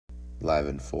Live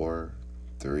in 4,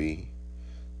 3,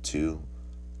 2.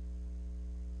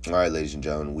 All right, ladies and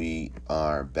gentlemen, we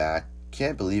are back.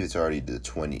 Can't believe it's already the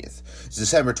 20th. It's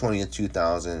December 20th,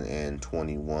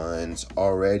 2021. It's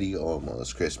already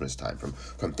almost Christmas time.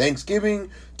 From Thanksgiving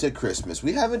to Christmas.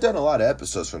 We haven't done a lot of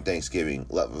episodes from Thanksgiving,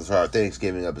 for our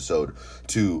Thanksgiving episode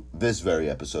to this very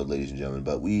episode, ladies and gentlemen.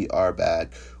 But we are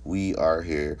back. We are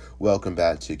here. Welcome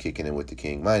back to Kicking It with the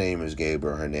King. My name is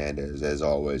Gabriel Hernandez, as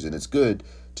always, and it's good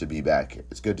to be back here.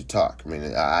 It's good to talk. I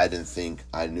mean, I didn't think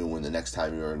I knew when the next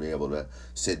time you were going to be able to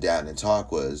sit down and talk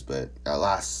was, but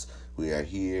alas, we are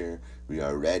here, we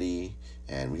are ready,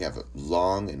 and we have a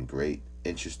long and great,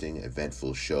 interesting,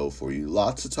 eventful show for you.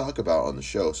 Lots to talk about on the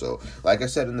show. So, like I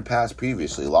said in the past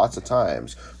previously, lots of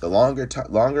times, the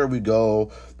longer we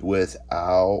go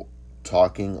without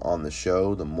talking on the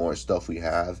show, the more stuff we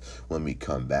have when we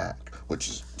come back, which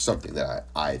is something that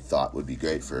I thought would be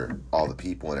great for all the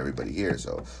people and everybody here.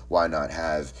 So why not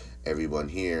have everyone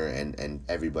here and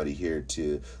everybody here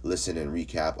to listen and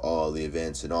recap all the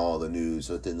events and all the news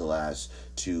within the last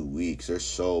 2 weeks. There's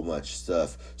so much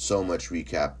stuff, so much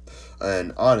recap.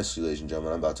 And honestly, ladies and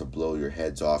gentlemen, I'm about to blow your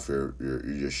heads off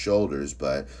your shoulders.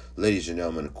 But ladies and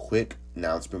gentlemen, a quick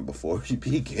announcement before we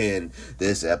begin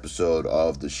this episode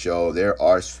of the show. There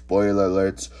are spoiler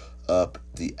alerts up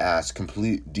the ass,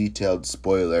 complete detailed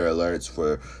spoiler alerts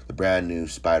for the brand new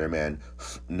Spider-Man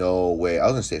No Way. I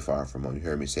was gonna say Far From Home. You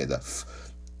heard me say the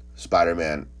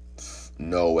Spider-Man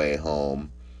No Way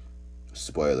Home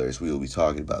spoilers. We will be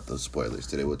talking about those spoilers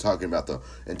today. We're talking about the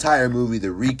entire movie, the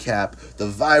recap, the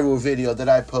viral video that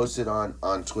I posted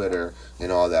on Twitter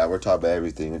and all that. We're talking about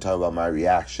everything. We're talking about my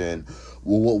reaction,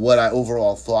 what I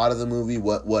overall thought of the movie,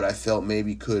 what I felt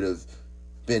maybe could have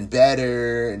been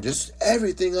better, and just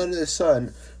everything under the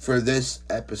sun for this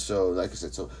episode. Like I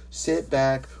said, so sit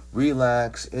back,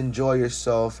 relax, enjoy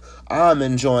yourself. I'm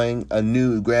enjoying a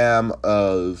new gram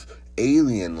of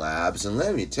Alien Labs, and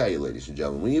let me tell you, ladies and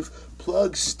gentlemen, we've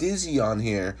plugged Stizzy on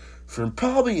here for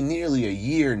probably nearly a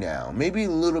year now, maybe a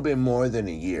little bit more than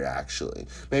a year, actually,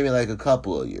 maybe like a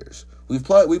couple of years. We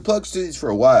plugged Stizzy for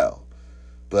a while,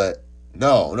 but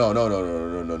no.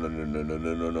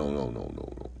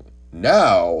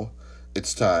 Now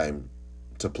it's time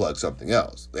to plug something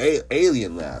else.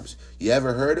 Alien Labs. You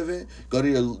ever heard of it? Go to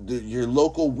your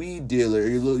local weed dealer,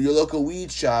 your local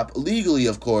weed shop, legally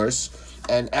of course,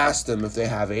 and ask them if they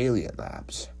have Alien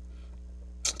Labs.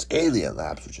 It's Alien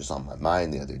Labs, which was on my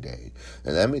mind the other day.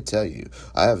 And let me tell you,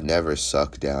 I have never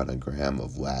sucked down a gram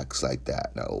of wax like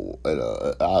that. No, I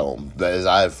don't.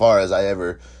 As far as I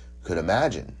ever could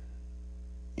imagine.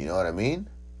 You know what I mean?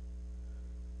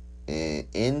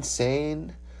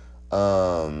 Insane,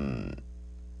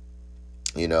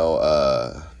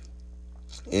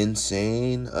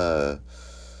 insane,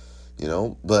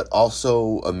 but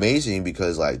also amazing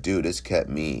because, like, dude, it's kept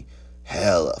me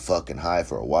hella fucking high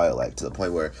for a while, like, to the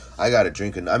point where I gotta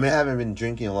drink. I haven't been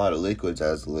drinking a lot of liquids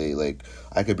as of late. Like,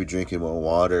 I could be drinking more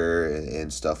water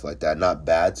and stuff like that. Not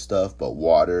bad stuff, but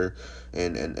water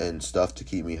and stuff to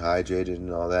keep me hydrated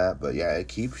and all that. But yeah, it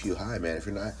keeps you high, man. If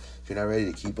you're not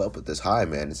ready to keep up with this high,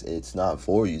 man, it's not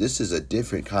for you. This is a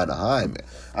different kind of high, man.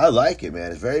 I like it,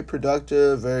 man. It's very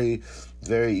productive, very,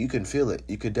 you can feel it.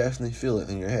 You could definitely feel it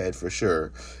in your head for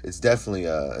sure. It's definitely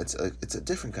it's a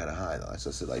different kind of high though.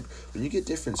 So like when you get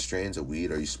different strains of weed,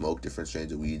 or you smoke different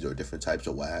strains of weeds, or different types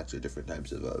of wax, or different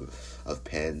types of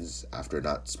pens after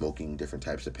not smoking different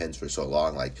types of pens for so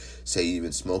long. Like, say you've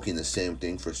been smoking the same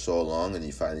thing for so long, and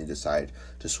you finally decide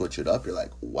to switch it up. You're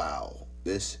like, wow,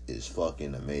 this is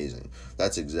fucking amazing.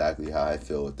 That's exactly how I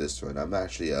feel with this one. I'm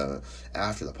actually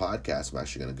after the podcast, I'm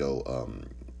actually gonna go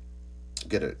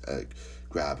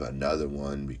grab another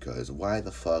one, because why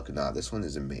the fuck not? This one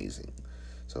is amazing.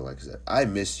 So like I said, I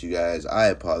miss you guys. I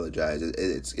apologize.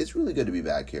 It's really good to be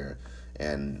back here.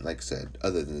 And like I said,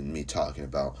 other than me talking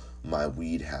about my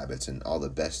weed habits and all the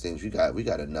best things, we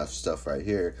got enough stuff right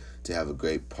here to have a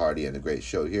great party and a great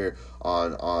show here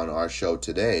on our show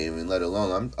today. I mean, let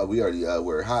alone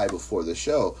we're high before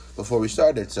we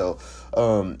started. So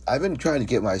I've been trying to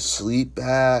get my sleep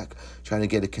back, trying to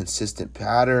get a consistent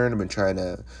pattern. I've been trying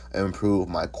to improve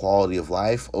my quality of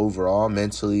life overall,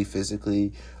 mentally,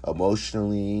 physically,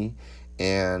 emotionally,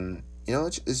 and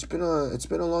it's been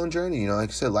a long journey. Like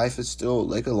I said, life is still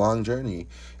like a long journey.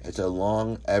 It's a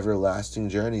long, everlasting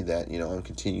journey that I'm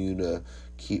continuing to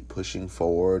keep pushing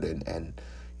forward and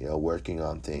working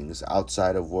on things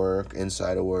outside of work,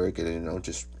 inside of work, and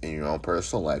just in your own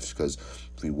personal lives. Because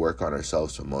if we work on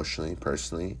ourselves emotionally,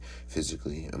 personally,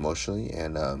 physically, emotionally,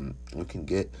 and we can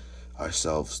get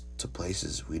ourselves to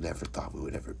places we never thought we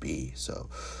would ever be. So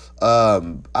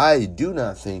I do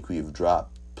not think we've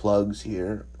dropped plugs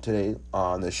here today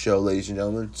on the show, ladies and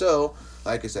gentlemen. So,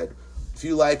 like I said, if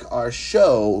you like our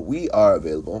show, we are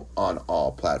available on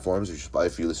all platforms.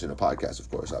 If you listen to podcasts, of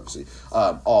course, obviously.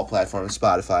 All platforms,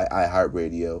 Spotify,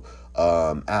 iHeartRadio,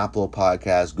 Apple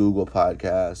Podcasts, Google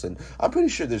Podcasts, and I'm pretty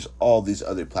sure there's all these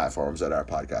other platforms that our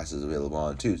podcast is available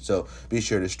on too. So be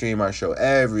sure to stream our show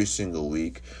every single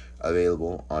week,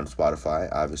 available on Spotify.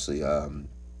 Obviously, you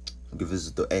can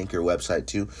visit the Anchor website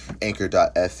too,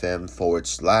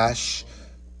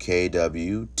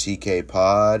 anchor.fm/KWTK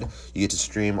Pod. You get to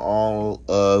stream all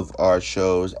of our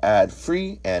shows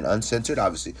ad-free and uncensored.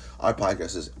 Obviously, our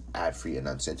podcast is ad-free and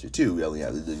uncensored too. We only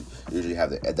usually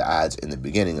have the ads in the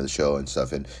beginning of the show and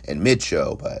stuff and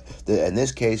mid-show. But in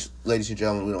this case, ladies and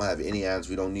gentlemen, we don't have any ads.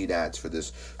 We don't need ads for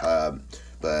this.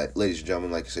 But ladies and gentlemen,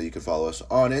 like I said, you can follow us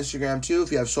on Instagram too.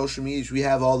 If you have social medias, we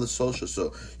have all the socials,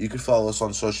 so you can follow us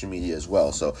on social media as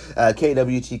well. So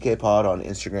KWTK Pod on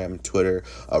Instagram, Twitter,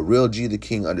 Real G the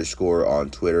King _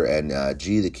 on Twitter, and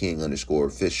G the King _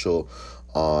 official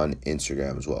on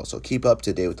Instagram as well. So keep up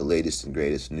to date with the latest and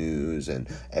greatest news and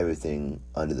everything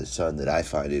under the sun that I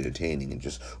find entertaining, and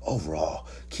just overall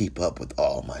keep up with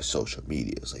all my social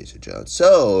medias, ladies and gentlemen.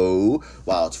 So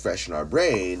while it's fresh in our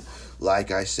brain,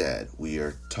 like I said, we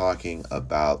are talking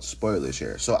about spoilers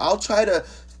here. So I'll try to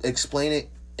explain it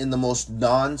in the most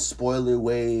non-spoiler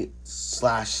way /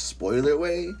 spoiler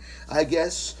way, I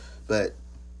guess. But,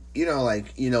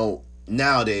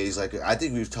 nowadays, I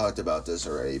think we've talked about this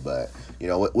already, but,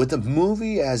 with a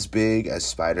movie as big as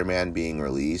Spider-Man being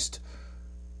released,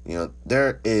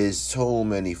 there is so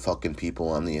many fucking people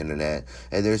on the internet,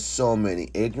 and there's so many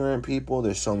ignorant people,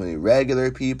 there's so many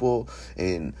regular people,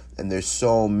 and there's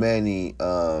so many,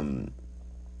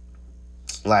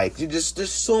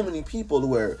 there's so many people to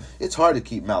where it's hard to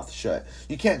keep mouth shut.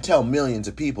 You can't tell millions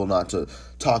of people not to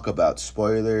talk about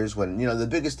spoilers when, the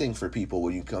biggest thing for people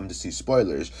when you come to see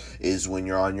spoilers is when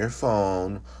you're on your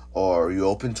phone, or you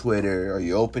open Twitter, or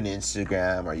you open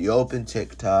Instagram, or you open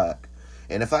TikTok.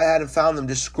 And if I hadn't found them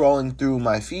just scrolling through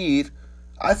my feed,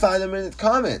 I find them in the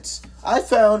comments. I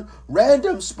found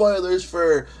random spoilers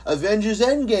for Avengers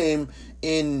Endgame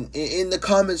in the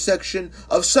comment section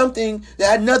of something that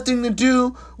had nothing to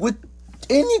do with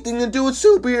anything to do with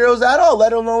superheroes at all,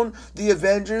 let alone the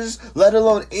Avengers, let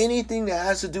alone anything that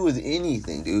has to do with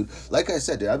anything, dude. Like I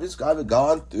said, dude, I've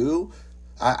gone through,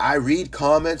 I read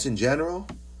comments in general.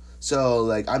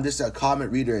 So, I'm just a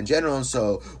comment reader in general, and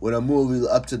so when a movie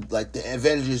up to, the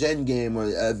Avengers Endgame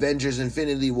or Avengers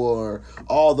Infinity War,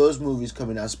 all those movies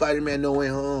coming out, Spider-Man No Way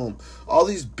Home, all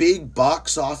these big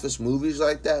box office movies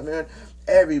like that, man,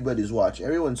 everybody's watching,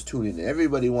 everyone's tuning in,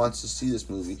 everybody wants to see this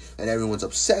movie, and everyone's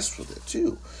obsessed with it,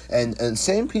 too. And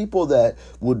same people that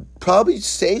would probably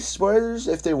say spoilers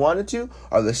if they wanted to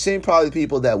are the same probably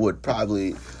people that would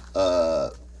probably,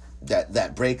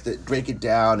 that break it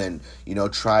down and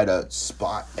try to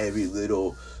spot every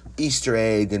little Easter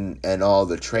egg and all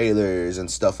the trailers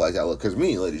and stuff like that. Because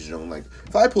me, ladies and gentlemen,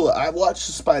 if I watched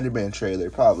the Spider-Man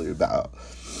trailer probably about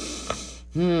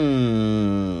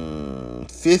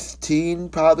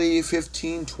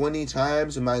 15, 20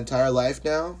 times in my entire life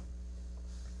now.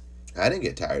 I didn't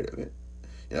get tired of it.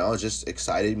 I was just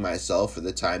excited myself for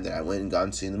the time that I went and got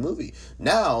and seen the movie.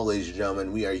 Now, ladies and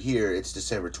gentlemen, we are here. It's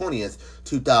December 20th,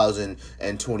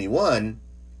 2021.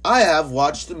 I have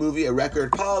watched the movie a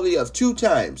record probably of 2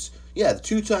 times. Yeah,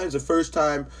 2 times. The first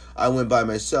time I went by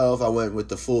myself. I went with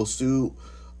the full suit.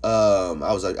 I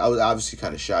was obviously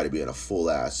kind of shy to be in a full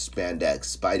ass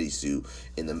spandex Spidey suit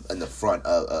in the front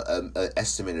of an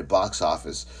estimated box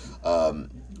office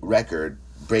record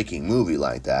breaking movie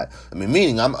like that. I mean,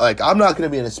 meaning I'm not going to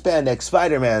be in a spandex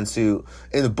Spider-Man suit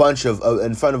in in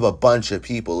front of a bunch of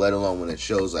people, let alone when it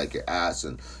shows your ass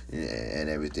and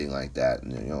everything like that,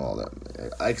 and all that.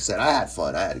 Like I said, I had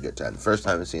fun. I had a good time. The first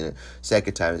time I've seen it,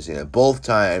 second time I've seen it. Both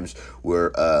times were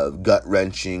gut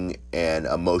wrenching and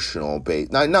emotional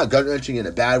based. Not gut wrenching in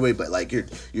a bad way, but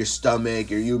your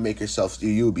stomach, or you make yourself,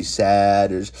 you would be sad.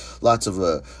 There's lots of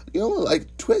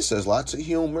twists. There's lots of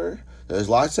humor. There's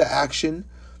lots of action.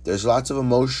 There's lots of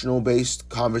emotional-based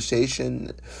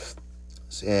conversation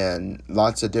and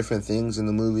lots of different things in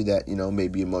the movie that, may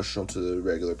be emotional to the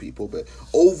regular people. But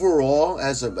overall,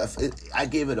 I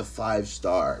gave it a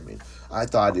 5-star. I mean, I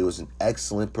thought it was an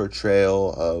excellent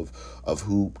portrayal of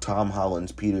who Tom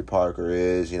Holland's Peter Parker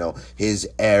is, his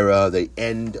era, the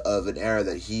end of an era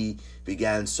that he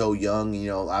began so young.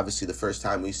 Obviously the first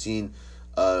time we've seen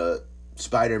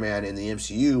Spider-Man in the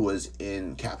MCU was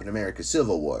in Captain America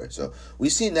Civil War. So we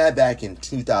seen that back in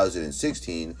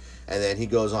 2016, and then he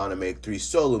goes on to make 3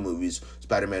 solo movies: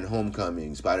 Spider-Man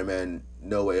Homecoming, Spider-Man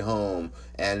No Way Home,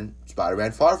 and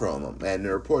Spider-Man Far From Home. And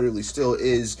there reportedly still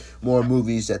is more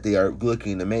movies that they are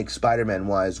looking to make Spider-Man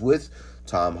wise with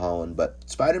Tom Holland. But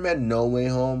Spider-Man No Way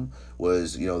Home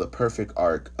was, the perfect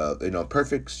arc of,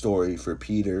 perfect story for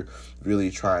Peter,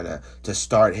 really trying to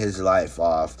start his life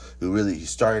off, who really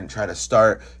trying to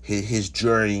start his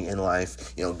journey in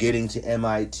life, getting to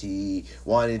MIT,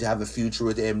 wanting to have a future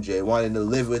with MJ, wanting to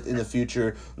live in the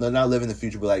future, not live in the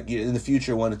future, but like in the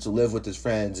future wanted to live with his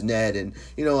friends, Ned, and,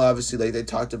 obviously like they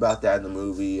talked about that in the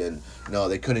movie, and,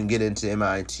 they couldn't get into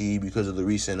MIT because of the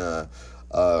recent,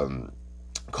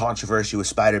 controversy with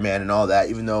Spider-Man and all that,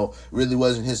 even though it really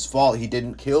wasn't his fault. He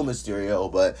didn't kill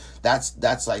Mysterio, but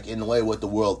that's like in a way what the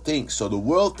world thinks. So the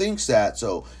world thinks that,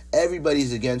 so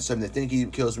everybody's against him. They think he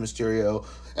kills Mysterio,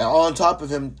 and on top of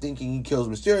him thinking he kills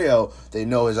Mysterio, they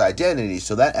know his identity.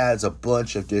 So that adds a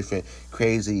bunch of different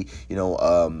crazy,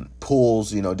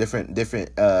 pulls, different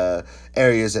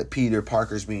areas that Peter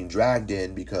Parker's being dragged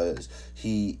in because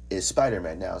he is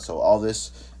Spider-Man now. So all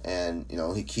this, and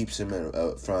he keeps him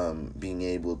from being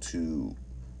able to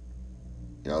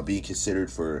be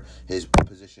considered for his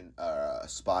position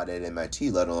spot at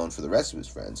MIT, let alone for the rest of his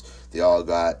friends. They all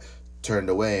got turned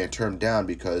away and turned down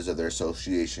because of their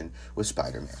association with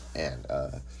Spider-Man. And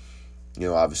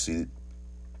obviously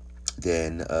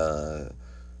then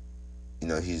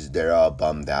they're all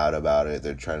bummed out about it.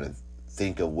 They're trying to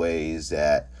think of ways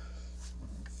that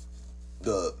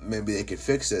maybe they could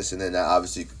fix this, and then that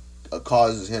obviously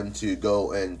causes him to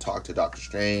go and talk to Doctor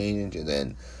Strange, and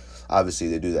then obviously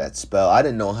they do that spell. I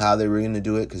didn't know how they were going to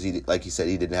do it because he, like he said,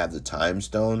 he didn't have the time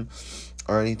stone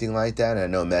or anything like that, and I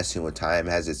know messing with time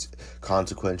has its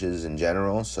consequences in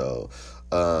general, so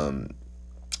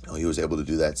he was able to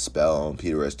do that spell, and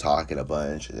Peter was talking a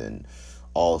bunch, and then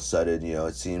all of a sudden,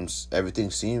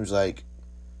 everything seems like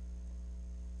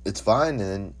it's fine,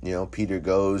 and then, Peter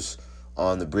goes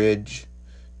on the bridge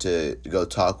to go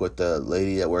talk with the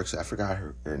lady that works, I forgot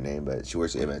her name, but she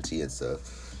works at MIT and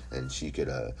stuff, and she could,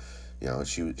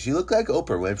 she looked like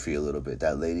Oprah Winfrey a little bit,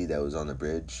 that lady that was on the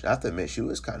bridge. I have to admit, she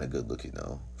was kind of good looking,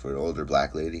 though, for an older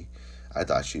black lady. I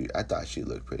thought she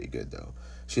looked pretty good, though.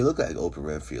 She looked like Oprah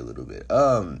Winfrey a little bit.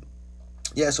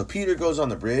 So Peter goes on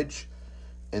the bridge,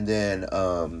 and then,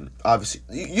 obviously,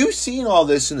 you've seen all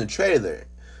this in the trailer.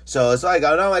 So it's like,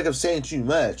 I'm not like I'm saying too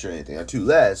much or anything, or too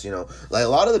less, Like a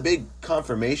lot of the big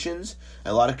confirmations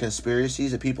and a lot of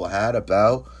conspiracies that people had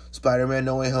about Spider-Man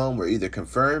No Way Home were either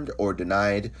confirmed or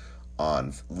denied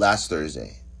on last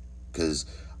Thursday. Because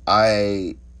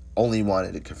I only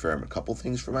wanted to confirm a couple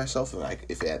things for myself. And like,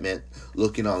 if that meant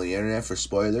looking on the internet for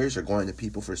spoilers or going to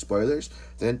people for spoilers,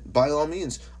 then by all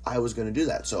means, I was going to do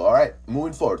that. So, all right,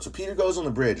 moving forward. So Peter goes on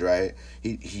the bridge, right?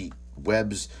 He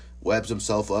webs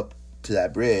himself up to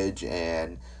that bridge,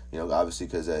 and obviously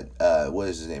because what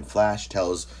is his name, Flash,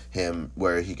 tells him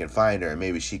where he can find her, and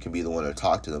maybe she can be the one to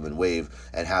talk to them and wave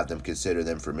and have them consider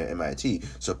them for MIT.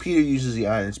 So Peter uses the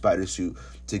Iron Spider suit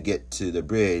to get to the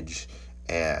bridge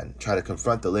and try to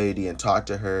confront the lady and talk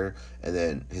to her, and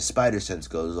then his spider sense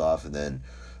goes off, and then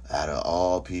out of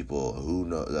all people, who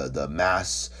know the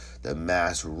mass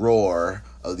roar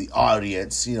of the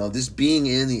audience, this being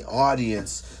in the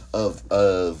audience of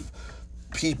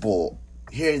people,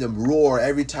 hearing them roar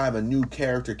every time a new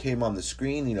character came on the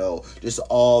screen, just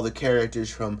all the characters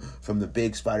from the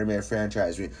big Spider-Man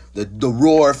franchise. I mean, the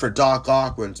roar for Doc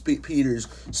Ock when Peter's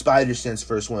spider sense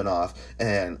first went off,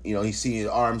 and he's seeing his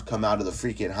arms come out of the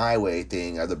freaking highway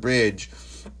thing or the bridge,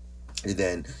 and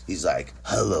then he's like,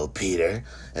 "Hello, Peter,"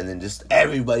 and then just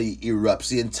everybody erupts.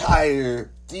 The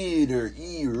entire theater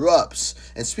erupts.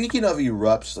 And speaking of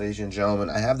erupts, ladies and gentlemen,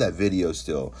 I have that video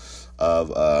still of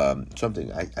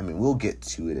something. I mean, we'll get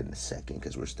to it in a second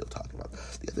because we're still talking about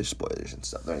the other spoilers and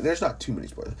stuff. I mean, there's not too many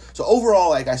spoilers. So overall,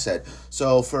 like I said,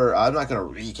 I'm not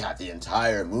going to recap the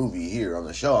entire movie here on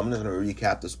the show. I'm just going to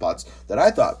recap the spots that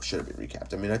I thought should have been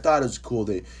recapped. I mean, I thought it was cool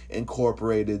they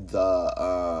incorporated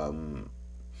the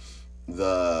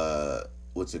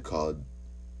what's it called?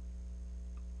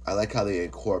 I like how they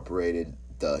incorporated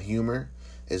the humor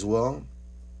as well.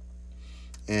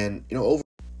 And overall,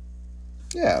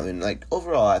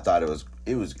 I thought it was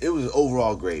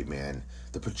overall great, man.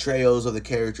 The portrayals of the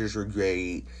characters were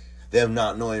great. Them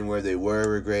not knowing where they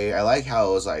were great. I like how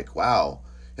it was like, wow,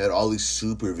 you had all these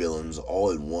super villains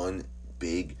all in one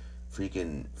big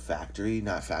freaking factory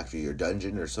or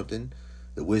dungeon or something,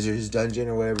 the Wizard's Dungeon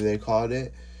or whatever they called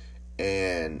it.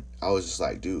 And I was just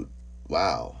like, dude,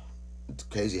 wow, it's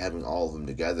crazy having all of them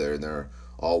together, and they're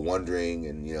all wondering,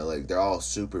 and like they're all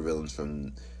supervillains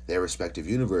from their respective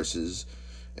universes,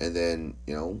 and then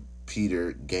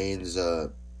Peter gains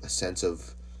a sense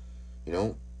of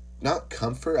not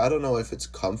comfort. I don't know if it's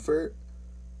comfort,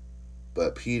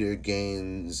 but Peter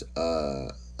gains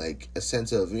like a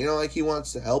sense of like he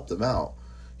wants to help them out.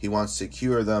 He wants to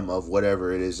cure them of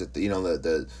whatever it is that the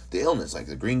illness, like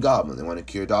the Green Goblin. They want to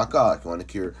cure Doc Ock. They want to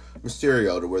cure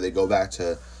Mysterio to where they go back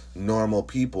to normal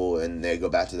people, and they go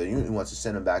back to he wants to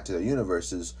send them back to their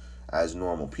universes as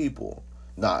normal people,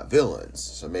 not villains.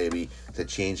 So maybe to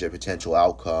change the potential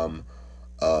outcome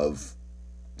of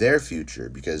their future,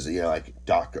 because like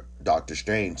Doctor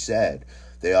Strange said,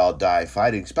 they all die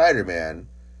fighting Spider-Man,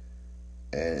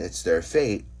 and it's their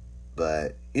fate.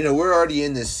 But we're already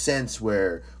in this sense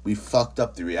where we fucked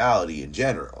up the reality in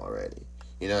general already.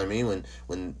 You know what I mean?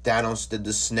 When Thanos did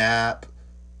the snap,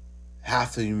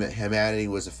 half of humanity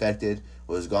was affected,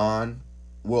 was gone,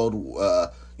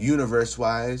 universe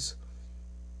wise,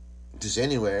 just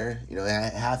anywhere.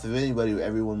 Half of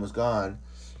everyone was gone,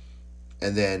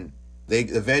 and then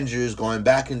the Avengers going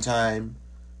back in time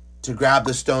to grab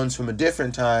the stones from a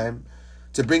different time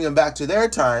to bring them back to their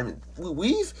time.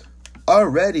 We've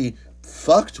already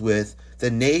fucked with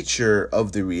the nature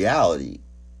of the reality.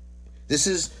 This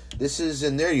is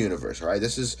in their universe, right?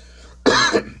 This is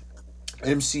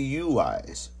MCU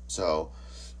wise. So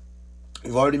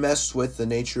you've already messed with the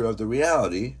nature of the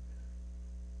reality.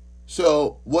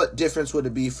 So what difference would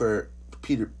it be for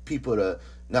people to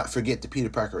not forget the Peter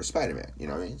Parker of Spider-Man? You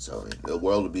know what I mean? So the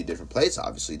world would be a different place,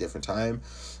 obviously, different time.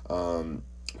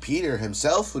 Peter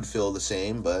himself would feel the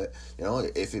same, but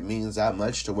if it means that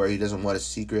much to where he doesn't want his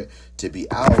secret to be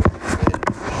out, then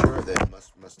for sure they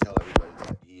must tell everybody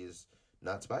that he is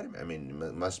not Spider-Man. I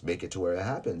mean, must make it to where it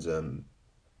happens.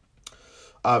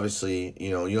 Obviously,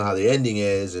 you know how the ending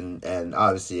is, and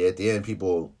obviously at the end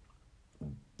people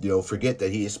forget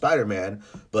that he is Spider-Man.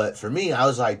 But for me, I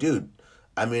was like, dude,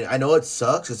 I mean, I know it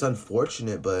sucks, it's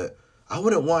unfortunate, but I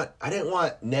didn't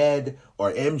want Ned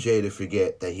or MJ to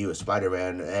forget that he was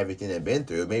Spider-Man and everything they've been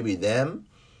through. Maybe them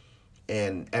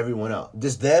and everyone else.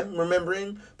 Just them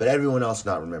remembering, but everyone else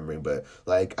not remembering. But,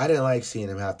 like, I didn't like seeing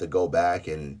him have to go back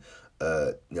and,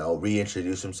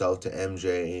 reintroduce himself to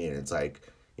MJ. And it's like,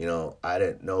 I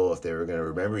didn't know if they were going to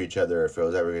remember each other, or if it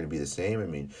was ever going to be the same. I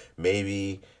mean,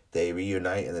 maybe they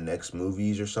reunite in the next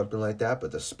movies or something like that.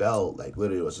 But the spell, like,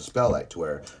 literally was a spell, like, to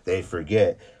where they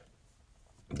forget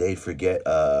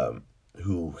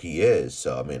who he is.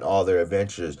 So I mean, all their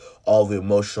adventures, all the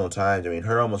emotional times. I mean,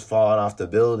 her almost falling off the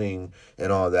building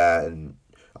and all that, and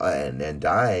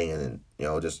dying, and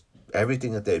just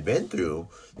everything that they've been through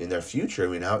in their future. I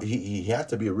mean, how he had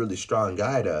to be a really strong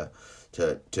guy to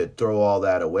throw all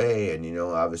that away. And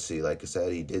obviously, like I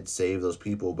said, he did save those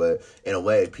people, but in a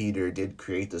way, Peter did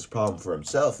create this problem for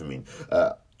himself. I mean,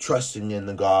 trusting in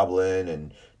the Goblin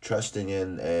and trusting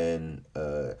in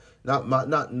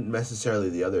not necessarily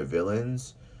the other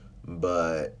villains,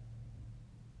 but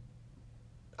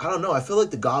I don't know. I feel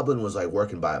like the Goblin was like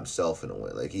working by himself in a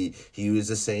way. Like he was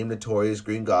the same notorious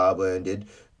Green Goblin,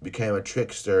 became a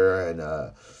trickster, and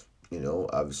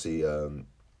obviously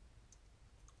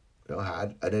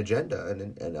had an agenda,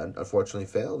 and unfortunately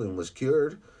failed and was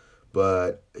cured.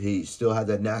 But he still had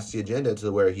that nasty agenda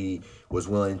to where he was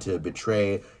willing to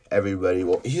betray everybody.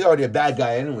 Well, he's already a bad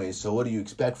guy anyway, so what do you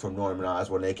expect from Norman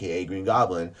Osborn, a.k.a. Green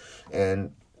Goblin?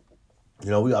 And,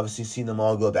 we obviously seen them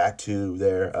all go back to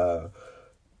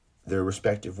their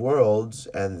respective worlds.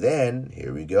 And then,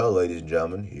 here we go, ladies and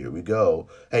gentlemen, here we go.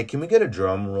 Hey, can we get a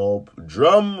drum roll?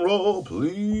 Drum roll,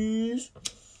 please.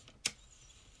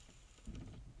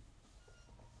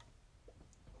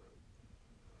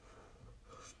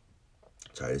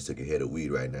 I just took a hit of weed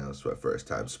right now. It's my first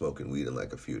time smoking weed in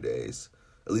like a few days.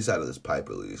 At least out of this pipe,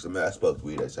 at least. I mean, I smoked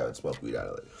weed. I just haven't smoked weed out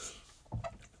of it.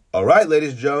 All right,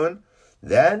 ladies and gentlemen.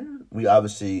 Then we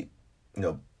obviously,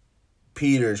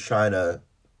 Peter's trying to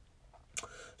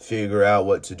figure out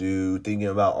what to do, thinking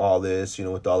about all this,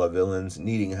 with all the villains,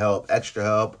 needing help, extra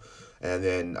help. And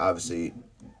then obviously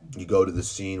you go to the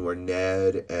scene where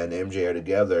Ned and MJ are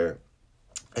together.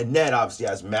 And Ned obviously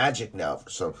has magic now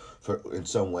in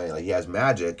some way. Like, he has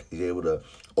magic. He's able to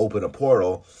open a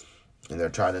portal, and they're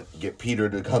trying to get Peter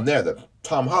to come there. The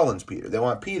Tom Holland's Peter. They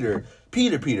want Peter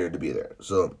to be there.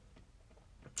 So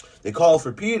they call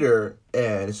for Peter,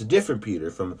 and it's a different Peter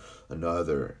from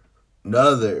another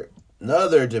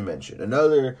dimension,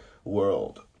 another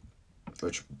world,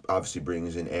 which obviously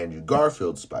brings in Andrew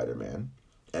Garfield's Spider-Man.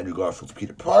 Andrew Garfield's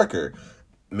Peter Parker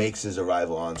makes his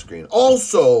arrival on screen.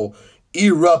 Also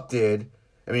erupted.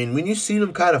 I mean, when you seen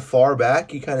him kind of far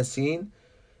back, you kind of seen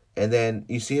And then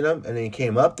you seen him, and then he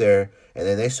came up there, and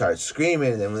then they started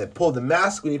screaming. And then when he pulled the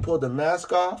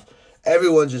mask off,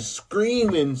 everyone just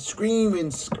screaming.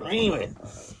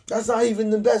 That's not even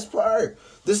the best part.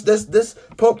 This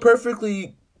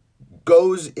perfectly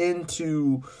goes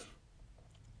into.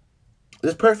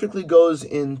 This perfectly goes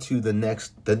into the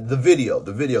next the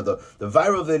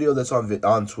viral video that's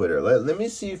on Twitter. Let me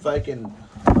see if I can.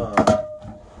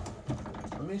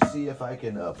 Let me see if I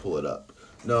can pull it up.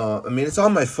 No, I mean, it's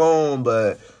on my phone,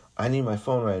 but I need my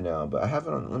phone right now. But I have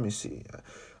it on. Let me see.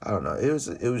 I don't know. It was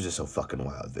just a fucking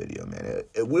wild video, man.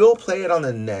 We'll play it on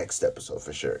the next episode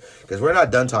for sure, because we're not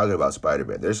done talking about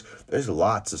Spider-Man. There's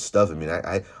lots of stuff. I mean,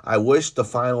 I wish the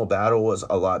final battle was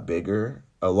a lot bigger,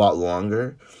 a lot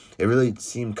longer. It really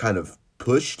seemed kind of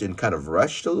pushed and kind of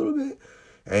rushed a little bit.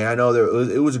 And I know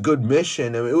it was a good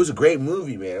mission. I mean, it was a great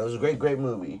movie, man. It was a great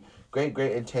movie. Great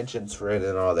intentions for it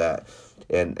and all that.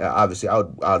 And obviously,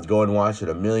 I'd go and watch it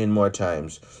a million more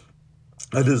times.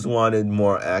 I just wanted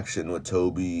more action with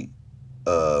Toby,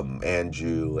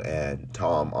 Andrew, and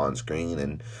Tom on screen,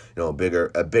 and a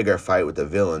bigger fight with the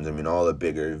villains. I mean, all the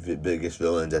biggest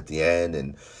villains at the end,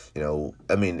 and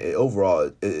I mean, overall,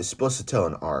 it's supposed to tell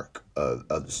an arc of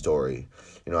the story.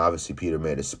 Obviously, Peter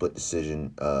made a split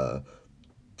decision.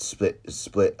 Split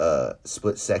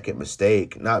second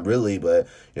mistake. Not really, but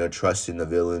trusting the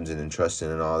villains and entrusting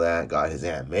and all that. Got his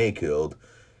Aunt May killed.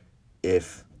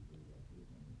 If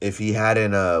he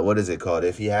hadn't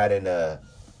if he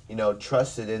hadn't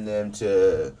trusted in them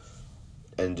to,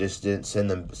 and just didn't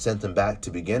sent them back to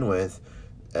begin with,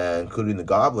 including the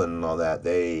Goblin and all that,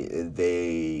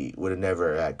 they would have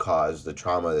never had caused the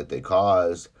trauma that they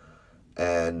caused,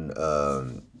 and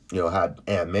had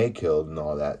Aunt May killed and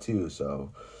all that too.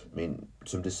 So I mean,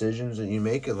 some decisions that you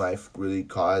make in life really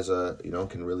cause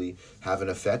can really have an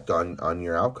effect on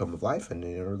your outcome of life, and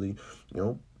really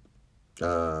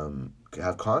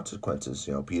have consequences.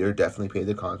 Peter definitely paid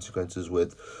the consequences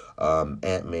with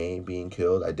Aunt May being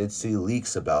killed. I did see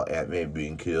leaks about Aunt May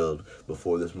being killed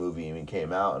before this movie even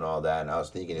came out and all that, and I was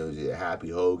thinking it was either Happy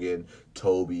Hogan,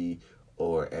 Toby,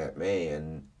 or Aunt May,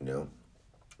 and none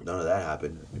of that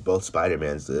happened. Both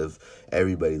Spider-Mans live.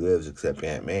 Everybody lives except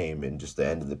Aunt May, and just the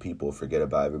end of the people forget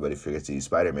about everybody, forgets he's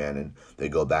Spider-Man, and they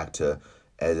go back to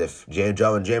as if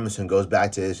Jonah Jameson goes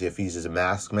back to as if he's a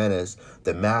masked menace.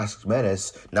 The masked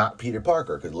menace, not Peter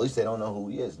Parker, because at least they don't know who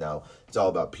he is now. It's all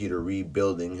about Peter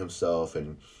rebuilding himself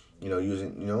and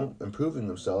using improving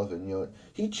himself, and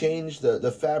he changed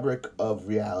the fabric of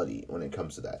reality when it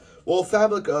comes to that. Well,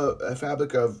 fabric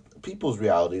of people's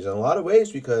realities in a lot of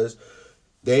ways, because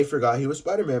they forgot he was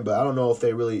Spider-Man, but I don't know if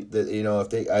they really,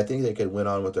 I think they could went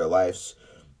on with their lives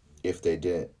if they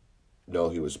didn't know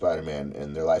he was Spider-Man,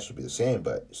 and their lives would be the same,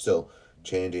 but still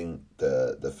changing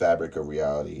the fabric of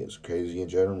reality is crazy in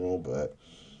general. But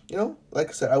like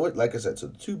I said, so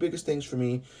the two biggest things for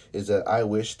me is that I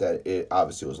wish that it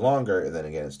obviously was longer, and then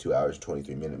again, it's 2 hours,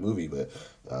 23-minute movie, but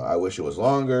I wish it was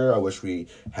longer. I wish we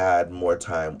had more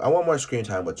time. I want more screen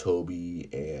time with Toby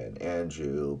and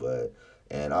Andrew,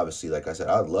 and obviously, like I said,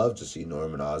 I'd love to see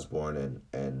Norman Osborn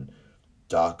and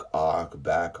Doc Ock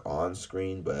back on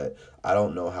screen, but I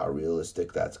don't know how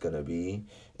realistic that's going to be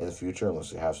in the future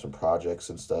unless they have some projects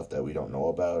and stuff that we don't know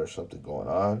about or something going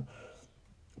on.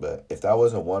 But if that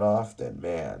wasn't one-off, then,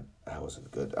 man, that wasn't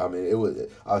good. I mean, it was.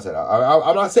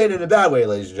 I'm not saying it in a bad way,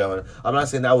 ladies and gentlemen. I'm not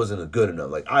saying that wasn't good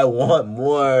enough. Like, I want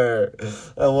more.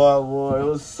 I want more. It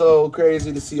was so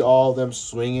crazy to see all of them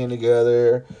swinging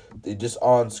together. They just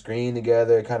on screen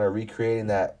together, kind of recreating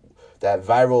that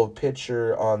viral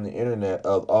picture on the internet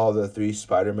of all the three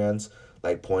Spider-Mans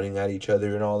like pointing at each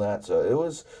other and all that. So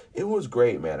it was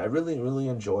great, man. I really, really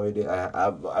enjoyed it.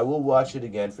 I will watch it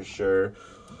again for sure.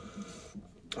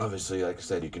 Obviously, like I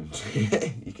said, you can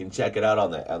you can check it out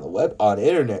on the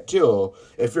internet too.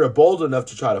 If you're bold enough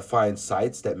to try to find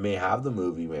sites that may have the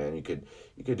movie, man, you could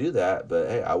do that. But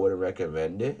hey, I wouldn't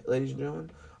recommend it, ladies and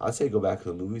gentlemen. I'd say go back to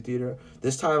the movie theater.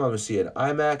 This time I'm gonna see it in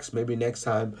IMAX. Maybe next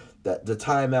time, the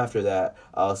time after that,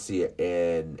 I'll see it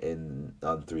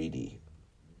on 3D.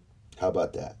 How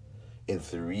about that? In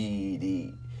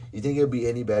 3D. You think it'd be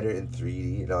any better in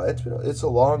 3D? It's a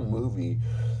long movie,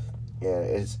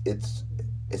 and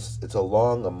it's a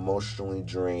long, emotionally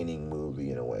draining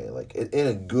movie in a way. Like, in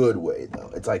a good way, though.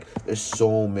 It's like, there's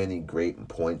so many great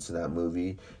points in that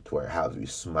movie to where it has you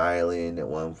smiling at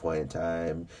one point in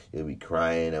time. You'll be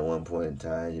crying at one point in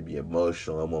time. You'll be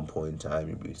emotional at one point in time.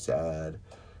 You'll be sad.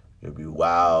 You'll be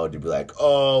wowed. You'll be like,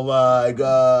 oh my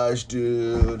gosh,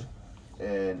 dude.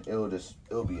 And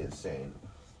it'll be insane.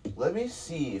 Let me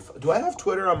see. Do I have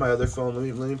Twitter on my other phone?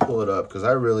 Let me pull it up, because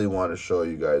I really want to show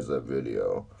you guys that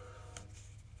video.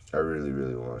 I really,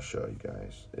 really want to show you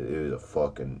guys. It is a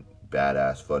fucking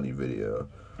badass, funny video.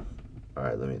 All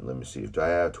right, let me see. Do I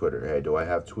have Twitter? Hey, do I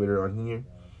have Twitter on here?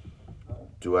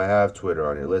 Do I have Twitter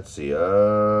on here? Let's see. I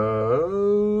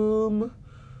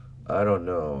don't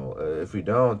know. If we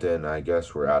don't, then I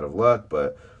guess we're out of luck.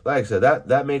 But like I said,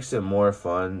 that makes it more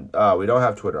fun. We don't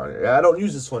have Twitter on here. I don't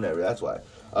use this one ever. That's why.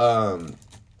 But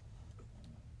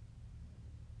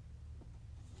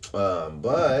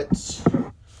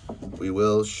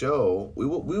we'll show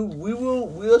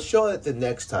it the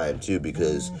next time too,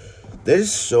 because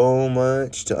there's so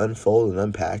much to unfold and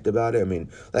unpack about it. I mean,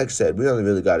 like I said, we only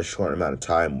really got a short amount of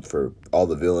time for all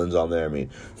the villains on there. I mean,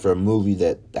 for a movie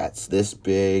that's this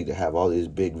big, to have all these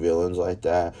big villains like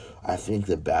that, I think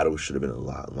the battle should have been a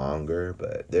lot longer,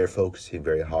 but they're focusing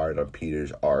very hard on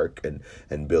Peter's arc and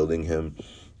building him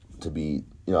to be,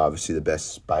 obviously the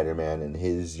best Spider-Man in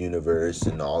his universe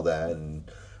and all that. And,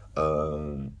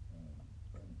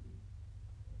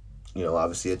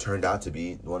 obviously it turned out to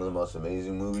be one of the most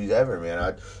amazing movies ever,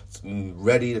 man. I'm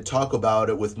ready to talk about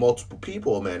it with multiple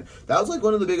people, man. That was like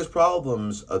one of the biggest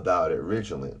problems about it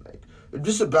originally. Like,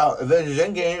 just about Avengers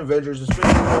Endgame, Avengers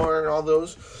Infinity War, and all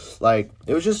those. Like,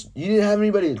 it was just, you didn't have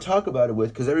anybody to talk about it with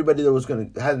because everybody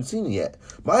that hadn't seen it yet.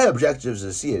 My objective is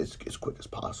to see it as quick as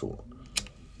possible.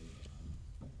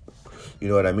 You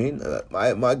know what I mean?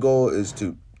 My goal is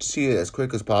to see it as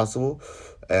quick as possible,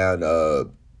 and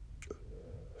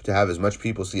to have as much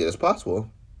people see it as possible.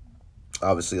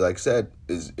 Obviously, like I said,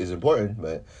 is important,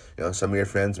 but some of your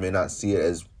friends may not see it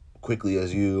as quickly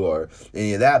as you or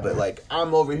any of that. But like,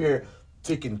 I'm over here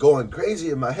going crazy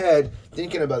in my head,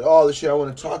 thinking about all the shit. I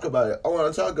want to talk about it. I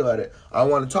want to talk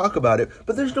about it.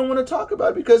 But there's no one to talk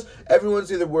about it because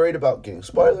everyone's either worried about getting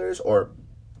spoilers or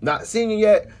not seeing it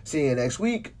yet, seeing it next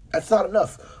week. That's not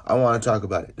enough. I want to talk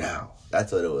about it now.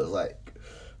 That's what it was like.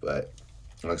 But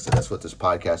like I said, that's what this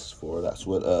podcast is for. That's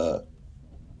what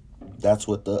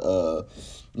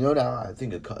now I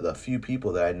think a few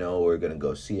people that I know are going to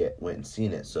go see it, went and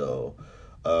seen it. So,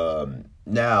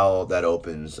 now that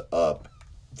opens up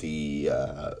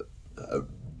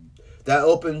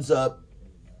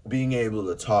being able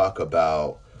to talk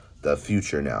about the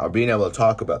future now, or being able to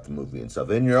talk about the movie and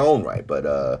stuff in your own right.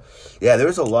 But yeah,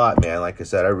 there's a lot, man. Like I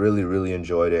said, I really, really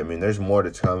enjoyed it. I mean, there's more to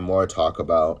come, more to talk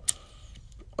about.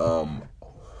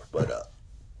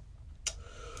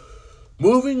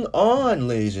 Moving on,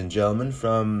 ladies and gentlemen,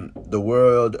 from the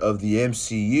world of the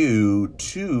MCU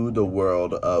to the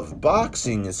world of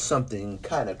boxing is something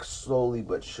kind of slowly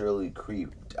but surely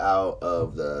creeped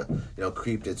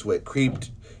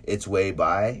its way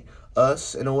by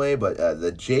us in a way. But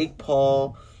the Jake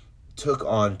Paul took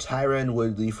on Tyron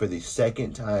Woodley for the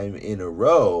second time in a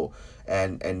row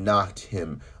and knocked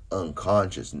him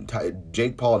unconscious. And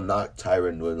Jake Paul knocked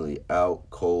Tyron Woodley out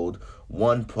cold.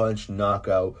 One punch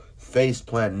knockout, face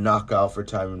plant knockout for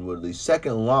Tyron Woodley.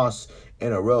 Second loss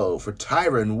in a row for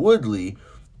Tyron Woodley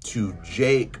to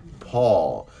Jake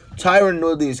Paul. Tyron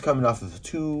Woodley is coming off of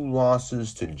 2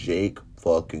 losses to Jake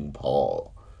fucking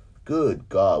Paul. Good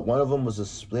God. One of them was a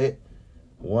split.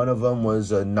 One of them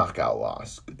was a knockout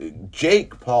loss.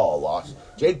 Jake Paul lost.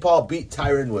 Jake Paul beat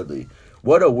Tyron Woodley.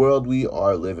 What a world we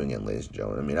are living in, ladies and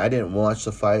gentlemen. I mean, I didn't watch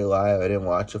the fight live. I didn't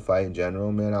watch the fight in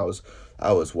general, man. I was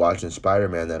watching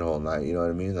Spider-Man that whole night, you know what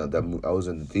I mean? I was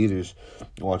in the theaters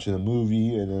watching the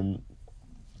movie, and then,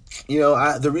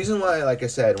 the reason why, like I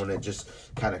said, when it just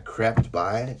kind of crept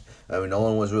by, I mean, no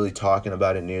one was really talking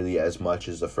about it nearly as much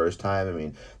as the first time. I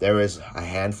mean, there was a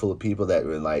handful of people that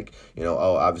were like,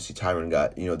 obviously Tyron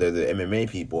got, they're the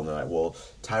MMA people, and they're like, well,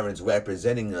 Tyron's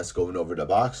representing us going over to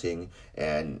boxing,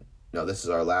 and this is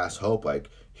our last hope.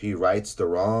 Like, if he rights the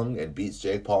wrong and beats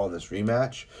Jake Paul in this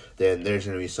rematch, then there's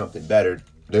going to be something better.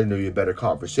 There's going to be a better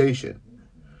conversation.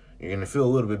 You're going to feel a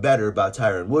little bit better about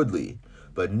Tyron Woodley.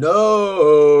 But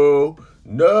no,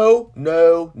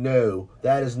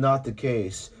 that is not the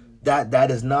case. That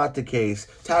is not the case.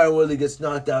 Tyron Woodley gets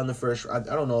knocked out in the first round.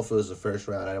 I don't know if it was the first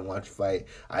round. I didn't watch the fight.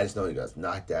 I just know he got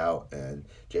knocked out. And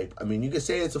Jake, I mean, you could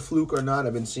say it's a fluke or not.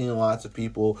 I've been seeing lots of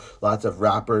people, lots of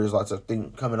rappers, lots of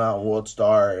things coming out on World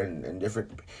Star and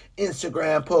different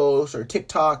Instagram posts or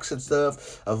TikToks and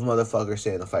stuff of motherfuckers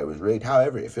saying the fight was rigged.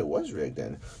 However, if it was rigged,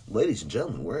 then, ladies and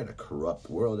gentlemen, we're in a corrupt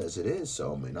world as it is.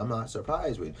 So, I mean, I'm not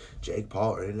surprised with Jake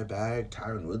Paul earning the bag,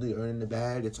 Tyron Woodley earning the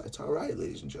bag. It's all right,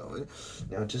 ladies and gentlemen.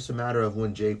 Now, just a matter of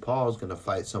when Jake Paul is going to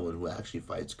fight someone who actually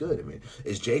fights good. I mean,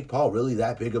 is Jake Paul really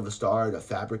that big of a star to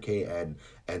fabricate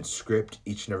and script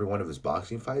each and every one of his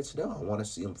boxing fights. No, I want to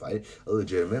see him fight a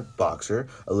legitimate boxer,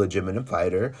 a legitimate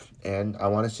fighter, and I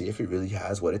want to see if he really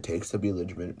has what it takes to be a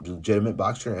legitimate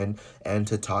boxer and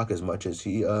to talk as much as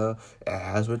he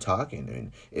has been talking. I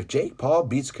mean, if Jake Paul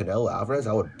beats Canelo Alvarez,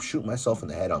 I would shoot myself in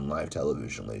the head on live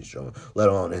television, ladies and gentlemen, let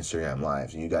alone Instagram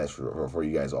lives, and you guys for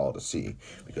you guys all to see,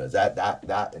 because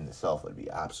that in itself would be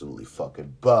absolutely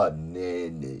fucking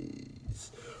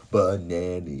bananas.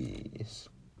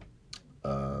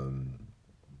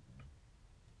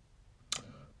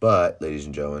 But ladies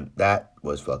and gentlemen, that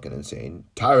was fucking insane.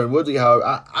 Tyron Woodley,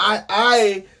 however,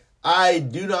 I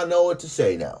do not know what to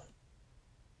say now.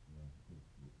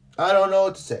 I don't know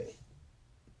what to say.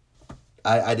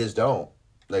 I just don't.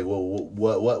 Like, well,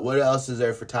 what else is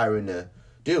there for Tyron to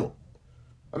do?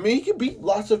 I mean, he can beat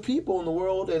lots of people in the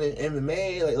world and in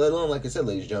MMA. Like, let alone, like I said,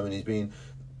 ladies and gentlemen, he's being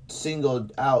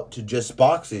singled out to just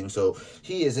boxing, so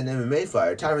he is an MMA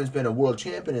fighter. Tyron's been a world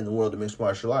champion in the world of mixed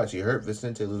martial arts. He hurt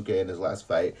Vicente Luque in his last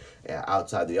fight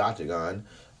outside the octagon,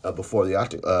 before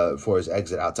his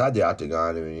exit outside the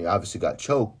octagon. I mean, he obviously got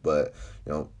choked, but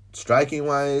striking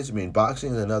wise, I mean,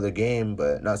 boxing is another game,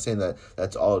 but not saying that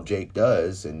that's all Jake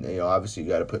does. And obviously you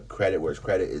got to put credit where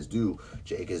credit is due.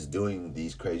 Jake is doing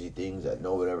these crazy things that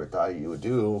no one ever thought he would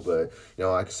do, but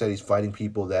like I said, he's fighting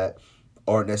people that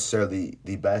aren't necessarily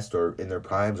the best or in their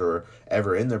primes or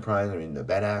ever in their primes. I mean, the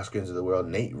Ben Askrens of the world,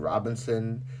 Nate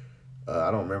Robinson,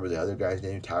 I don't remember the other guy's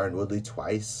name, Tyron Woodley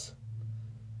twice.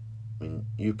 I mean,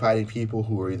 you're fighting people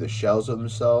who are either shells of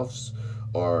themselves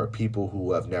or people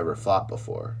who have never fought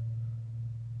before.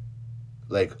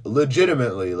 Like,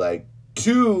 legitimately, like,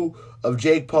 2 of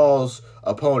Jake Paul's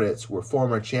opponents were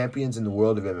former champions in the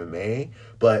world of MMA,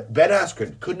 but Ben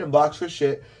Askren couldn't box for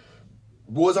shit,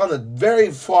 was on the very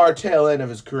far tail end of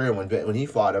his career when he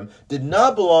fought him, did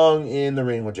not belong in the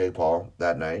ring with Jake Paul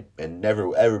that night, and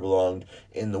never ever belonged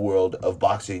in the world of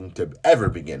boxing to ever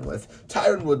begin with.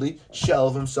 Tyron Woodley, shell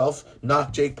of himself,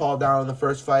 knocked Jake Paul down in the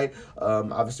first fight,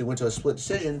 obviously went to a split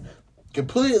decision,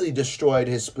 completely destroyed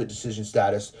his split decision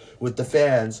status with the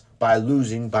fans by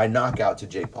losing by knockout to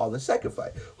Jake Paul in the second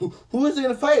fight. Who is he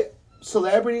going to fight?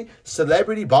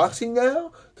 Celebrity boxing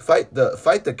now? Fight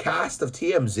the cast of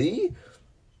TMZ?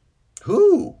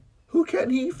 Who can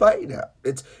he fight now?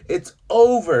 It's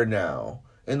over now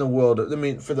in the world.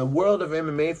 For the world of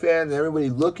MMA fans, everybody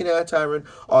looking at Tyron,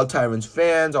 all Tyron's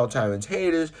fans, all Tyron's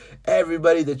haters,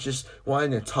 everybody that's just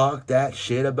wanting to talk that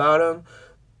shit about him,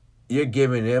 you're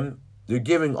giving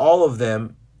all of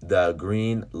them the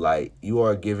green light. You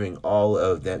are giving all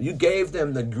of them. You gave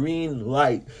them the green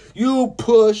light. You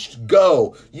pushed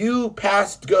go. You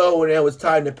passed go when it was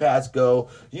time to pass go.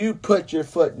 You put your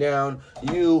foot down.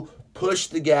 You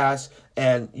pushed the gas,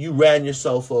 and you ran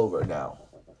yourself over now.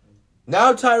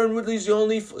 Now Tyron Woodley's the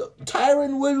only...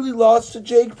 Tyron Woodley lost to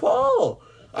Jake Paul.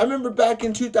 I remember back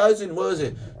in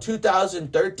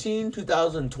 2013,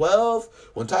 2012,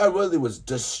 when Tyron Woodley was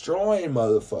destroying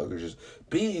motherfuckers, just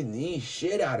beating the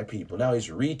shit out of people. Now he's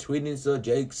retweeting stuff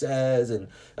Jake says, and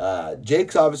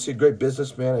Jake's obviously a great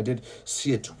businessman. I did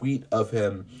see a tweet of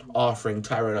him offering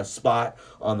Tyron a spot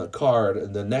on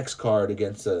the next card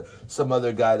against some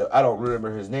other guy that I don't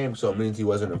remember his name, so it means he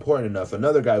wasn't important enough.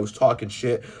 Another guy was talking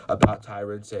shit about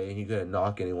Tyron, saying he couldn't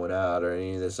knock anyone out or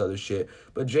any of this other shit.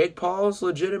 But Jake Paul's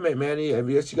legitimate, man. I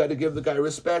guess you got to give the guy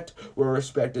respect where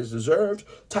respect is deserved.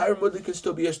 Tyron Woodley can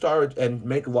still be a star and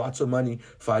make lots of money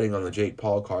fighting on the Jake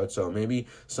Paul card. So maybe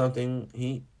something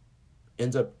he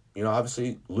ends up,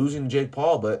 obviously losing to Jake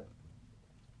Paul. But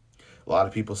a lot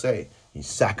of people say you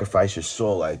sacrifice your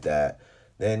soul like that,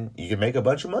 then you can make a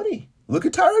bunch of money. Look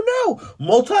at Tyron now,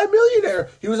 multi-millionaire.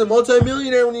 He was a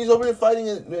multi-millionaire when he was over there fighting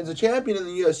as a champion in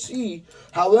the UFC.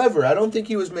 However, I don't think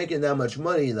he was making that much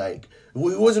money. Like,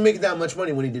 he wasn't making that much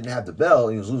money when he didn't have the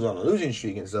belt. He was losing on a losing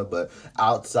streak and stuff. But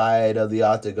outside of the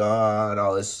octagon,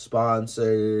 all his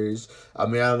sponsors. I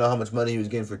mean, I don't know how much money he was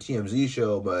getting for TMZ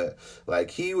show, but like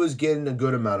he was getting a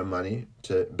good amount of money,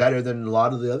 better than a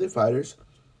lot of the other fighters.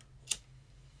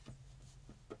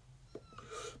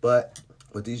 But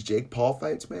with these Jake Paul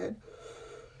fights, man,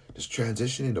 just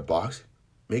transitioning to boxing,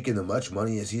 making as much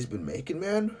money as he's been making,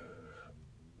 man,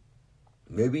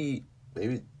 maybe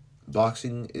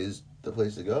boxing is the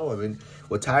place to go. I mean,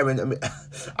 with Tyron,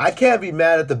 I can't be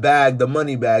mad at the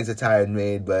money bags that Tyron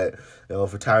made, but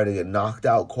for Tyron to get knocked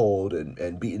out cold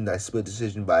and beaten that split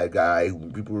decision by a guy who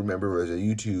people remember as a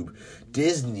YouTube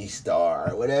Disney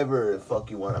star, whatever the fuck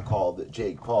you want to call the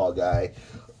Jake Paul guy,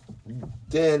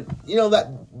 then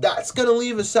that's gonna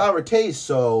leave a sour taste.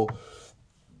 So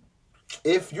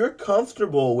if you're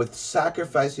comfortable with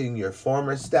sacrificing your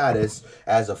former status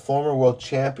as a former world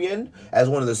champion, as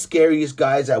one of the scariest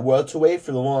guys at welterweight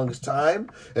for the longest time,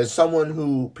 as someone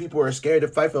who people are scared to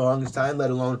fight for the longest time, let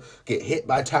alone get hit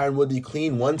by Tyron Woodley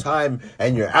clean one time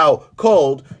and you're out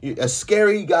cold, a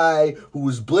scary guy who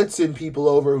was blitzing people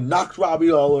over, who knocked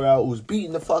Robbie Lawler out, who's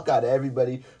beating the fuck out of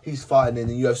everybody he's fought in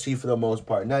the UFC for the most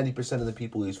part. 90% of the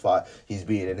people he's fought, he's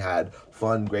beaten and had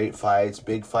fun, great fights,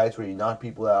 big fights where he knocked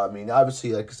people out. I mean,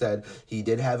 obviously, like I said, he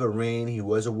did have a reign. He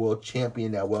was a world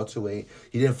champion at welterweight.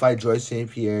 He didn't fight George St.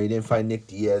 Pierre. He didn't fight Nick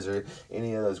Diaz or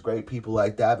any of those great people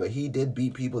like that. But he did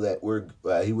beat people that were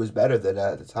he was better than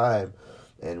at the time.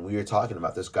 And we were talking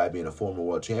about this guy being a former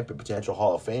world champion, potential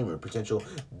Hall of Famer, potential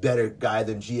better guy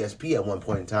than GSP at one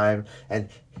point in time. And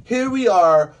here we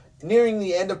are, nearing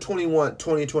the end of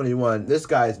 2021. This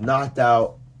guy's knocked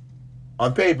out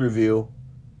on pay-per-view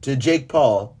to Jake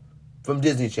Paul from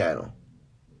Disney Channel.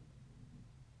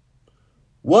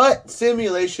 What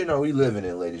simulation are we living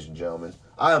in, ladies and gentlemen?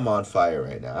 I am on fire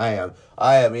right now.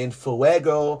 I am in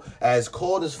fuego. As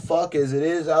cold as fuck as it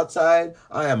is outside,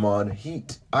 I am on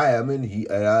heat. I am in heat,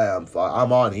 and I'm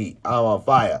on heat. I'm on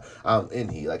fire. I'm in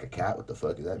heat like a cat. What the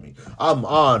fuck does that mean? I'm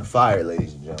on fire,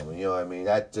 ladies and gentlemen. You know what I mean?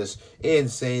 That's just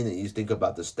insane that you think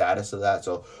about the status of that.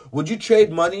 So, would you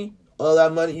trade money? All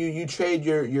that money, you trade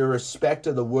your respect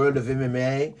to the world of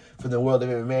MMA, from the world of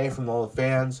MMA, from all the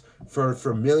fans, for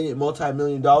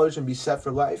multi-million dollars and be set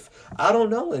for life? I don't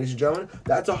know, ladies and gentlemen.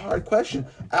 That's a hard question.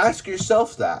 Ask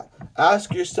yourself that.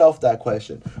 Ask yourself that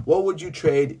question. What would you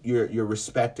trade your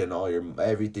respect and all your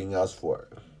everything else for?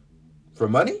 For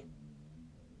money?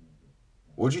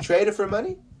 Would you trade it for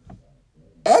money?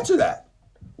 Answer that.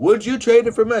 Would you trade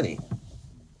it for money?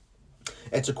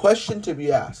 It's a question to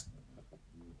be asked.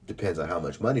 Depends on how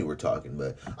much money we're talking,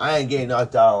 but I ain't getting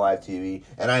knocked out on live TV,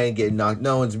 and I ain't getting knocked.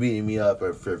 No one's beating me up,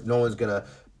 or no one's gonna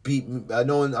beat me. I'm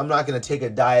not gonna take a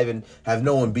dive and have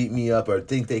no one beat me up or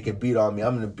think they can beat on me.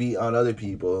 I'm gonna beat on other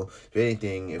people. If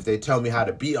anything, if they tell me how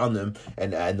to beat on them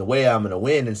and the way I'm gonna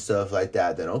win and stuff like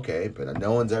that, then okay. But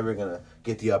no one's ever gonna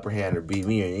get the upper hand or beat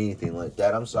me or anything like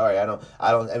that. I'm sorry.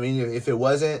 I mean, if it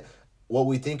wasn't what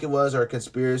we think it was or a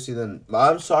conspiracy, then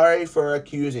I'm sorry for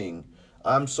accusing.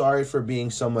 I'm sorry for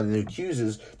being someone who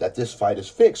accuses that this fight is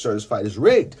fixed or this fight is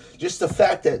rigged. Just the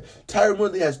fact that Tyron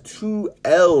Woodley has 2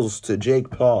 L's to Jake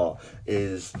Paul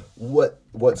is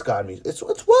what's got me. It's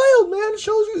wild, man. It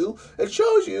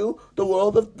shows you the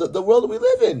world of the world that we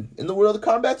live in the world of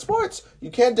combat sports.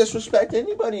 You can't disrespect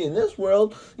anybody in this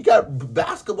world. You got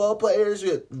basketball players,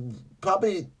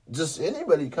 probably just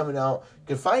anybody coming out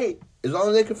can fight as long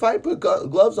as they can fight. Put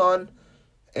gloves on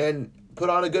and put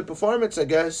on a good performance, I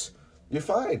guess. You're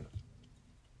fine.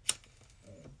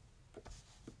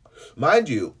 Mind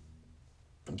you,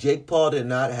 Jake Paul did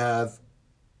not have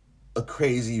a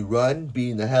crazy run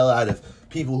beating the hell out of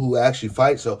people who actually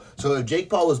fight. So if Jake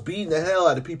Paul was beating the hell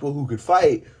out of people who could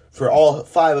fight for all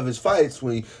 5 of his fights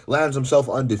when he lands himself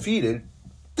undefeated,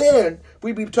 then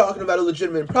we'd be talking about a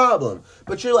legitimate problem.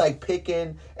 But you're like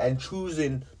picking and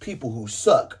choosing people who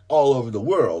suck all over the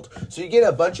world. So you get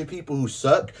a bunch of people who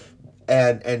suck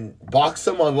and box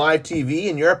them on live TV,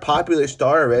 and you're a popular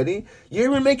star already, you're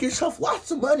going to make yourself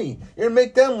lots of money. You're going to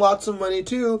make them lots of money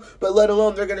too, but let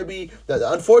alone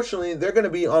unfortunately, they're going to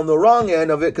be on the wrong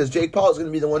end of it because Jake Paul is going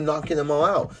to be the one knocking them all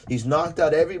out. He's knocked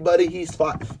out everybody he's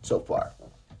fought so far.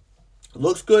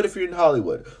 Looks good if you're in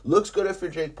Hollywood. Looks good if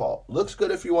you're Jake Paul. Looks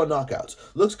good if you want knockouts.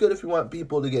 Looks good if you want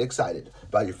people to get excited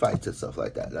about your fights and stuff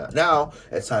like that. Now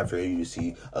it's time for you to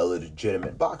see a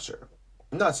legitimate boxer.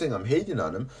 I'm not saying I'm hating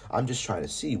on him. I'm just trying to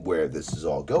see where this is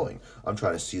all going. I'm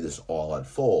trying to see this all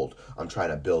unfold. I'm trying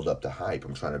to build up the hype.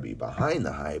 I'm trying to be behind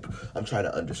the hype. I'm trying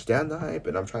to understand the hype,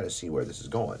 and I'm trying to see where this is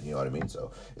going. You know what I mean?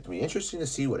 So it's going to be interesting to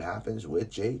see what happens with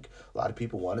Jake. A lot of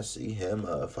people want to see him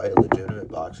fight a legitimate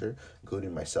boxer,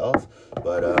 including myself.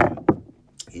 But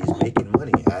he's making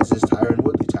money, as is Tyron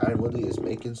Woodley. Tyron Woodley is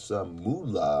making some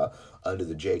moolah under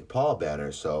the Jake Paul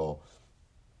banner. So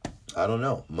I don't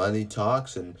know. Money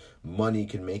talks, and money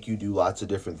can make you do lots of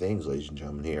different things, ladies and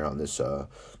gentlemen, here on this in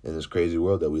this crazy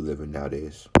world that we live in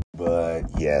nowadays. But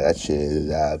yeah, that shit is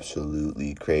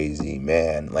absolutely crazy,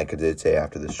 man. Like I did say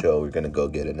after the show, we're gonna go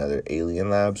get another Alien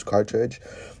Labs cartridge.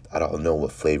 I don't know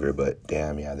what flavor, but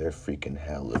damn, yeah, they're freaking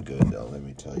hella good, though. Let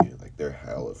me tell you, like, they're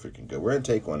hella freaking good. We're gonna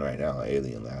take one right now.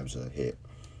 Alien Labs hit.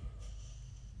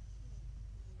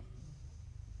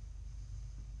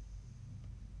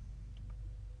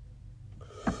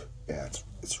 Yeah,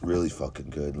 it's really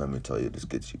fucking good. Let me tell you, this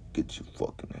gets you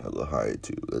fucking hella high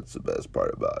too. That's the best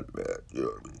part about it, man. You know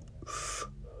what I mean?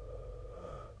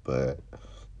 But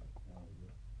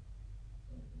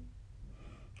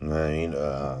I mean,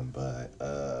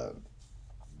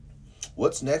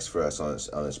 what's next for us on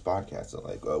this podcast? So,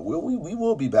 like, we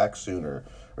will be back sooner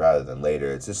rather than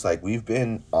later. It's just like we've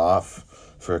been off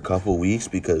for a couple weeks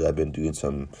because I've been doing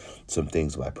some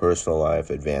things in my personal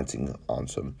life, advancing on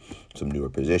some newer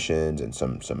positions and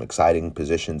some exciting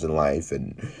positions in life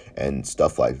and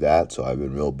stuff like that. So I've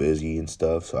been real busy and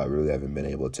stuff. So I really haven't been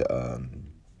able to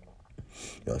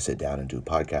sit down and do a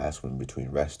podcast in between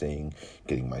resting,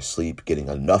 getting my sleep, getting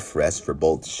enough rest for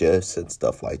both shifts and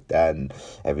stuff like that, and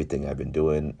everything I've been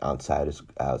doing outside of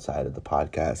the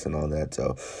podcast and all that.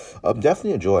 So,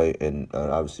 definitely enjoy, and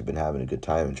obviously been having a good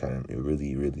time and trying to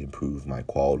really, really improve my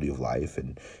quality of life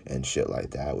and shit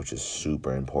like that, which is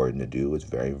super important to do. It's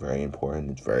very, very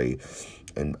important.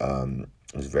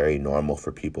 It's very normal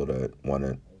for people to want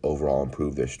to overall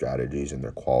improve their strategies and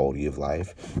their quality of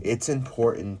life. It's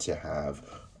important to have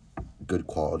good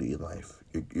quality of life.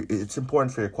 It's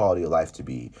important for your quality of life to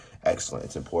be excellent.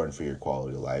 It's important for your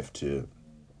quality of life to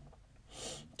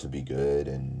be good,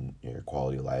 and your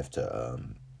quality of life to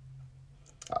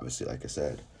obviously, like I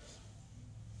said,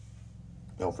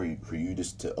 for you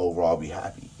just to overall be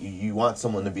happy. You want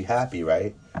someone to be happy,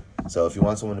 right? So if you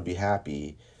want someone to be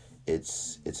happy,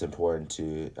 it's important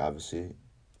to obviously,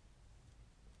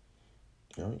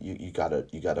 you gotta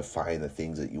find the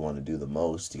things that you want to do the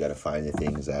most. You gotta find the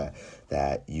things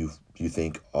that you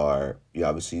think are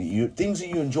things that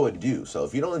you enjoy to do. So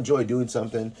if you don't enjoy doing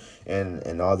something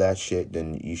and all that shit,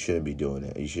 then you shouldn't be doing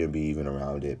it. You shouldn't be even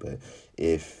around it. But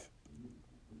if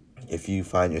you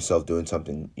find yourself doing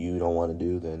something you don't want to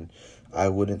do, then I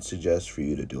wouldn't suggest for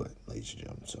you to do it, ladies and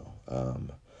gentlemen. So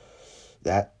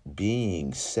that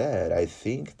being said, I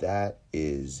think that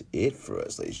is it for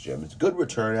us, ladies and gentlemen. It's a good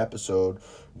return episode,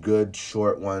 good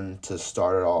short one to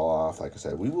start it all off. Like I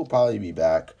said, we will probably be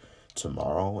back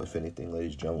tomorrow, if anything,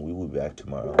 ladies and gentlemen. We will be back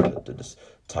tomorrow to just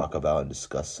talk about and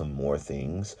discuss some more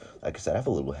things. Like I said, I have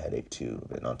a little headache too,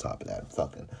 and on top of that, I'm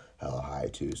fucking hella high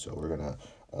too. So we're gonna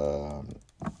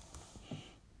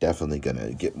definitely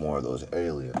gonna get more of those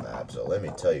alien labs. So let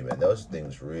me tell you, man, those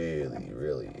things really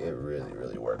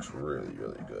works really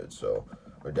good. So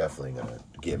we're definitely gonna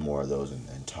get more of those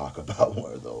and talk about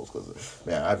more of those, because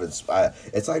man,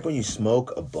 it's like when you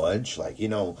smoke a bunch, like,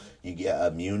 you get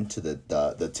immune to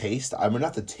the taste. I mean,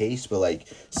 not the taste, but like,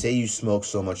 say you smoke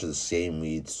so much of the same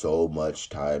weed so much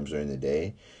times during the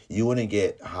day, you wouldn't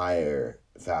get higher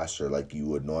faster like you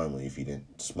would normally if you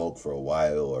didn't smoke for a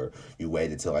while, or you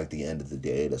waited till like the end of the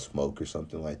day to smoke or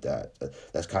something like that.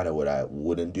 That's kind of what I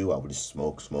wouldn't do. I would just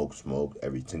smoke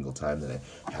every single time that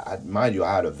mind you,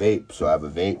 I had a vape, so I have a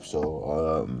vape,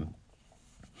 so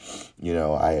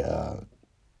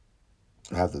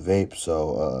I have the vape,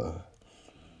 so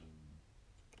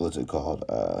what's it called,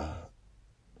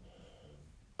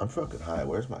 I'm fucking high.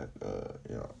 Where's my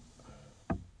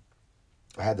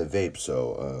I had the vape,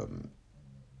 so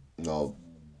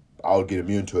I'll get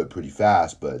immune to it pretty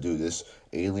fast. But dude, this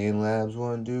Alien Labs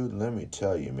one, dude, let me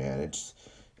tell you, man, it's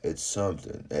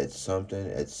something. It's something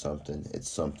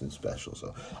special.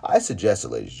 So I suggest it,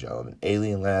 ladies and gentlemen.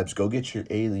 Alien Labs, go get your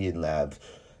Alien Labs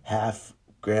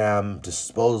half-gram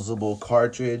disposable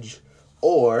cartridge,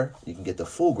 or you can get the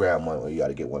full gram one where you got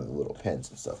to get one of the little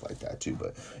pens and stuff like that too.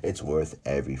 But it's worth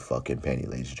every fucking penny,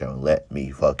 ladies and gentlemen. Let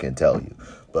me fucking tell you.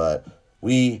 But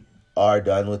we are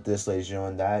done with this, ladies and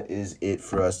gentlemen. That is it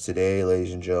for us today,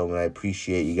 ladies and gentlemen. I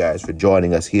appreciate you guys for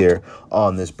joining us here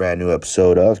on this brand new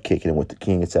episode of Kicking It With The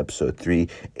King. It's episode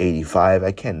 385.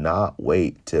 I cannot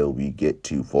wait till we get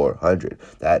to 400.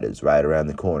 That is right around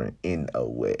the corner, in a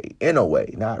way.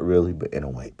 Not really, but in a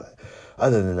way. But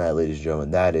other than that, ladies and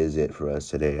gentlemen, that is it for us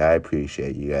today. I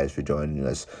appreciate you guys for joining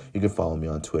us. You can follow me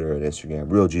on Twitter and Instagram,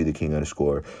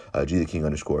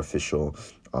 @GTheKing_official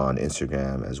on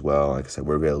Instagram as well. Like I said,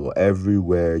 we're available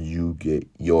everywhere you get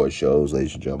your shows,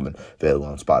 ladies and gentlemen. Available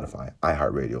on Spotify,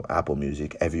 iHeartRadio, Apple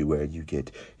Music, everywhere you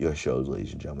get your shows,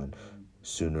 ladies and gentlemen.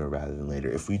 Sooner rather than later.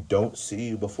 If we don't see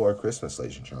you before Christmas,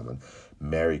 ladies and gentlemen,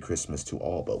 Merry Christmas to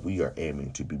all. But we are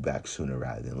aiming to be back sooner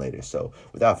rather than later. So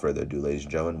without further ado, ladies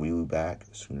and gentlemen, we will be back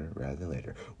sooner rather than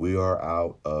later. We are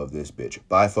out of this bitch.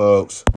 Bye, folks.